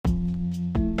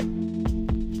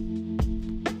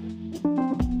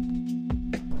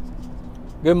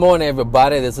Good morning,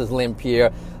 everybody. This is Lynn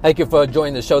Pierre. Thank you for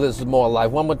joining the show. This is More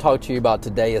Life. What I'm going to talk to you about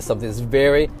today is something that's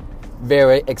very,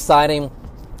 very exciting,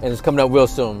 and it's coming up real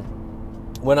soon.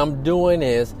 What I'm doing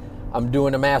is I'm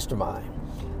doing a mastermind.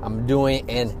 I'm doing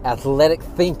an athletic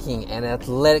thinking and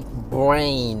athletic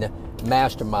brain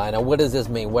mastermind. Now, what does this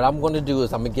mean? What I'm going to do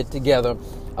is I'm going to get together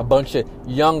a bunch of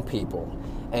young people.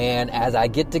 And as I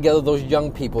get together those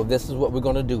young people, this is what we're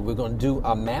going to do. We're going to do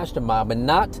a mastermind, but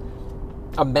not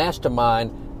a mastermind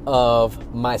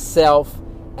of myself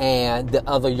and the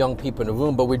other young people in the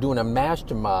room, but we're doing a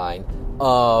mastermind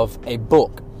of a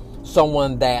book.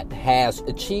 Someone that has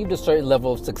achieved a certain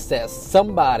level of success.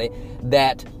 Somebody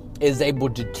that is able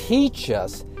to teach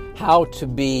us how to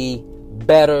be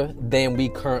better than we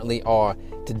currently are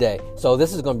today. So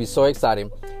this is going to be so exciting.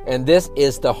 And this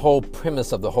is the whole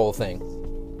premise of the whole thing.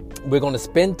 We're going to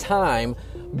spend time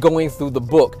going through the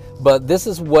book, but this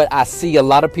is what I see a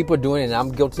lot of people doing, and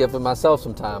I'm guilty of it myself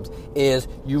sometimes, is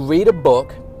you read a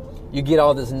book, you get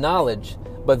all this knowledge,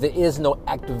 but there is no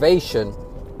activation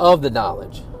of the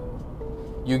knowledge.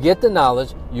 You get the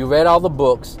knowledge, you read all the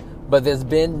books, but there's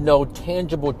been no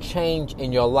tangible change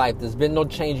in your life. There's been no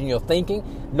change in your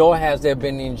thinking, nor has there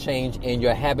been any change in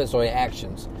your habits or your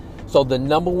actions. So the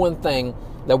number one thing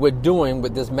that we're doing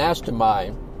with this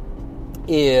mastermind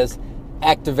is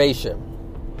activation.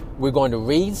 We're going to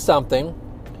read something.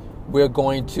 We're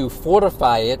going to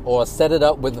fortify it or set it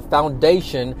up with the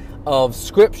foundation of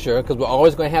Scripture, because we're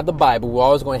always going to have the Bible. We're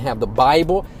always going to have the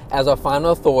Bible as our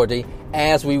final authority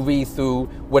as we read through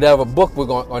whatever book we're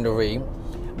going to read.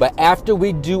 But after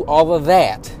we do all of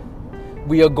that,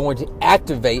 we are going to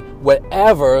activate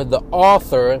whatever the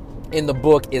author in the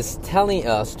book is telling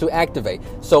us to activate.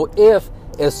 So if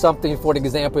it's something, for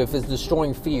example, if it's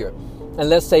destroying fear, and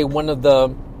let's say one of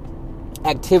the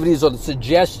activities or the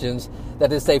suggestions that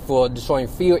they say for destroying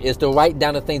fear is to write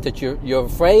down the things that you're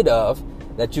afraid of,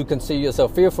 that you consider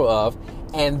yourself fearful of,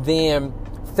 and then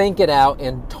think it out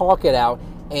and talk it out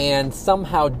and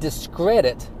somehow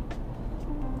discredit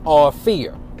our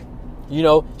fear. You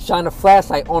know, shine a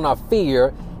flashlight on our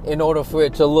fear in order for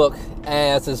it to look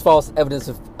as false evidence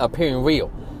of appearing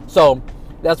real. So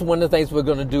that's one of the things we're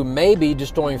going to do. Maybe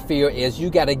destroying fear is you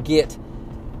got to get,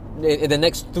 in the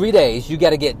next 3 days, you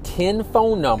got to get 10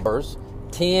 phone numbers,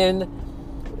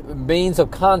 10 means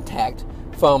of contact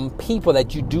from people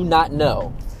that you do not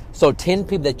know. So 10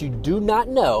 people that you do not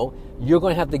know, you're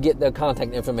going to have to get their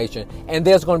contact information. And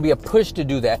there's going to be a push to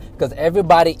do that, because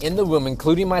everybody in the room,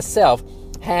 including myself,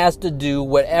 has to do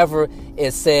whatever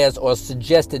it says or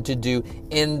suggested to do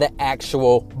in the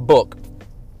actual book.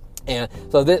 And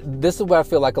so this is where I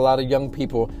feel like a lot of young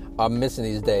people are missing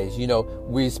these days. You know,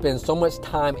 we spend so much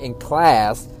time in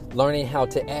class learning how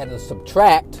to add and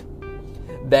subtract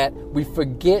that we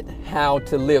forget how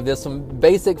to live. There's some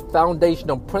basic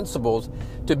foundational principles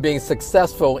to being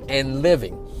successful and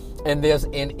living. And there's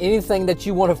in anything that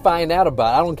you want to find out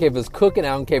about. I don't care if it's cooking, I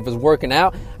don't care if it's working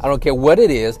out, I don't care what it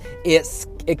is.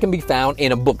 It can be found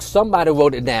in a book. Somebody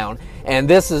wrote it down. And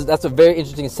that's a very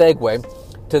interesting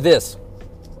segue to this.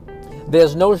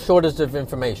 There's no shortage of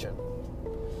information.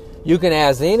 You can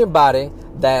ask anybody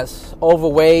that's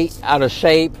overweight, out of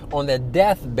shape, on their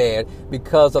deathbed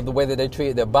because of the way that they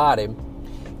treated their body.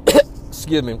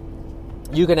 Excuse me.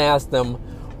 You can ask them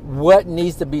what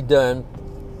needs to be done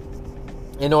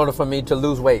in order for me to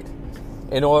lose weight,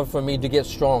 in order for me to get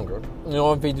stronger, in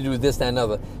order for me to do this, that, and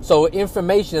other. So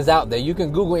information is out there. You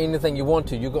can Google anything you want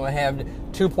to. You're going to have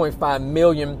 2.5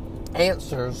 million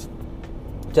answers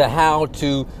to how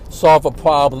to solve a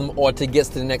problem or to get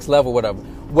to the next level, whatever.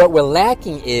 What we're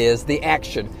lacking is the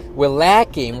action. We're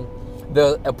lacking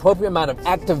the appropriate amount of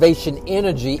activation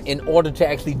energy in order to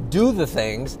actually do the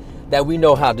things that we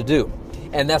know how to do.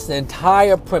 And that's the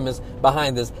entire premise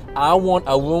behind this. I want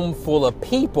a room full of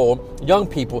people, young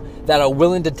people, that are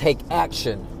willing to take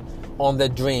action on their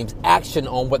dreams, action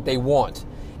on what they want.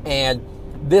 And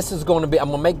this is going to be, I'm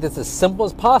going to make this as simple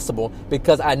as possible,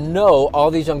 because I know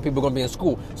all these young people are going to be in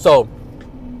school. So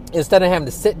instead of having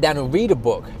to sit down and read a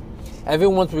book,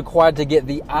 everyone's required to get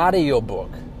the audio book.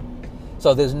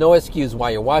 So there's no excuse while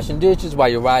you're washing dishes, while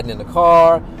you're riding in the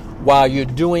car, while you're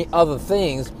doing other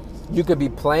things. You could be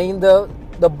playing the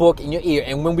book in your ear.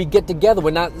 And when we get together,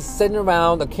 we're not sitting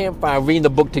around the campfire reading the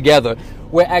book together.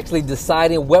 We're actually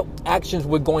deciding what actions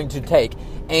we're going to take.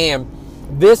 And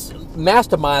this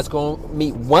mastermind is going to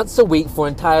meet once a week for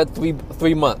entire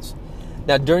three months.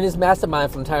 Now, during this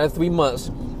mastermind for entire 3 months,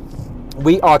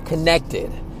 we are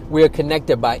connected. We are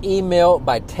connected by email,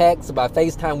 by text, by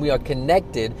FaceTime. We are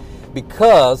connected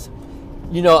because,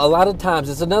 you know, a lot of times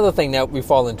it's another thing that we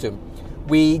fall into.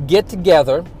 We get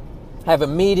together, have a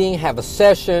meeting, have a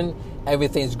session,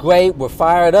 Everything's great. We're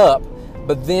fired up.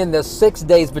 But then there's 6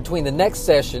 days between the next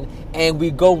session, and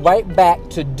we go right back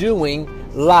to doing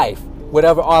life,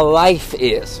 whatever our life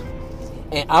is.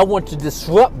 And I want to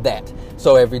disrupt that.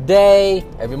 So every day,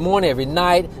 every morning, every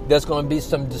night, there's going to be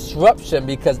some disruption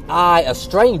because I, a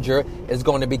stranger, is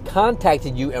going to be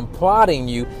contacting you and prodding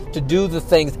you to do the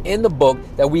things in the book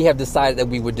that we have decided that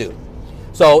we would do.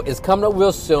 So it's coming up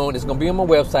real soon. It's going to be on my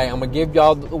website. I'm going to give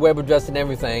y'all the web address and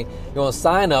everything. You're going to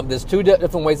sign up. There's 2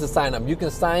 different ways to sign up. You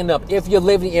can sign up if you're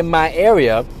living in my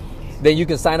area. Then you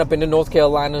can sign up in the North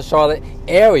Carolina, Charlotte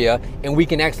area, and we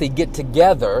can actually get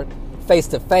together face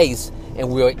to face, and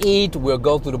we'll eat, we'll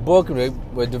go through the book,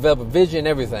 and we'll develop a vision and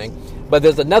everything. But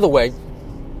there's another way,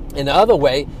 and the other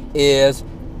way is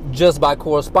just by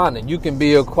correspondence. You can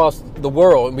be across the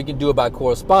world, and we can do it by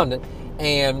correspondence.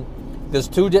 And there's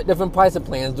 2 different pricing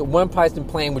plans. The one pricing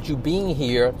plan with you being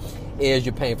here is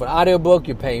you're paying for an audiobook,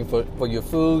 you're paying for your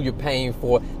food, you're paying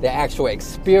for the actual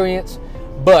experience.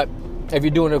 But if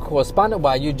you're doing a correspondent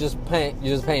way, you're just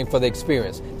paying for the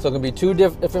experience. So it can be 2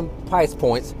 different price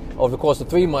points over the course of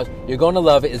 3 months. You're going to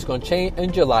love it. It's going to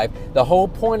change your life. The whole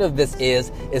point of this is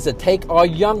to take our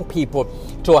young people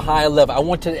to a higher level. I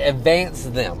want to advance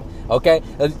them. Okay?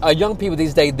 Our young people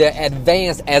these days, they're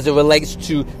advanced as it relates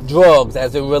to drugs,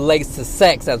 as it relates to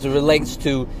sex, as it relates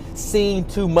to seeing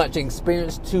too much,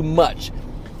 experiencing too much.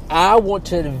 I want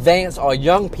to advance our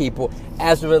young people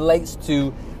as it relates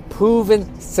to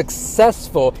proven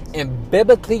successful and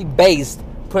biblically based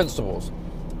principles.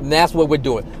 And that's what we're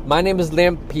doing. My name is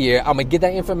Lynn Pierre. I'm going to get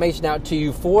that information out to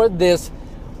you for this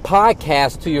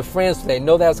podcast to your friends today.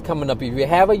 Know that's coming up. If you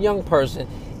have a young person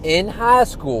in high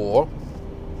school,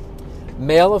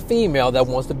 male or female, that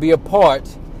wants to be a part,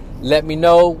 let me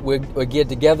know. We'll get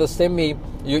together. Send me.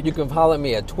 You can follow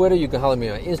me at Twitter. You can follow me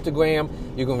on Instagram.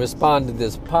 You can respond to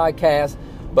this podcast.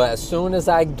 But as soon as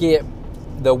I get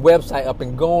the website up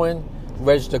and going,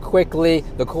 register quickly.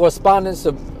 The correspondence,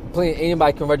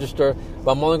 anybody can register,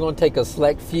 but I'm only going to take a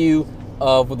select few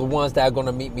of the ones that are going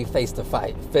to meet me face to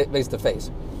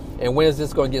face. And when is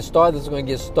this going to get started? This is going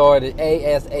to get started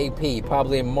ASAP,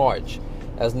 probably in March.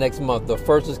 That's next month. The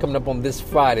first is coming up on this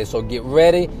Friday. So get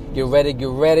ready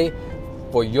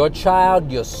for your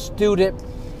child, your student,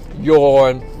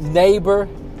 your neighbor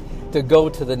to go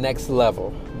to the next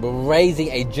level. We're raising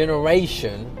a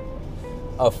generation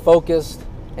of focused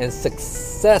and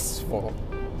successful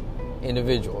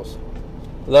individuals.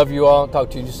 Love you all.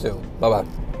 Talk to you soon. Bye-bye.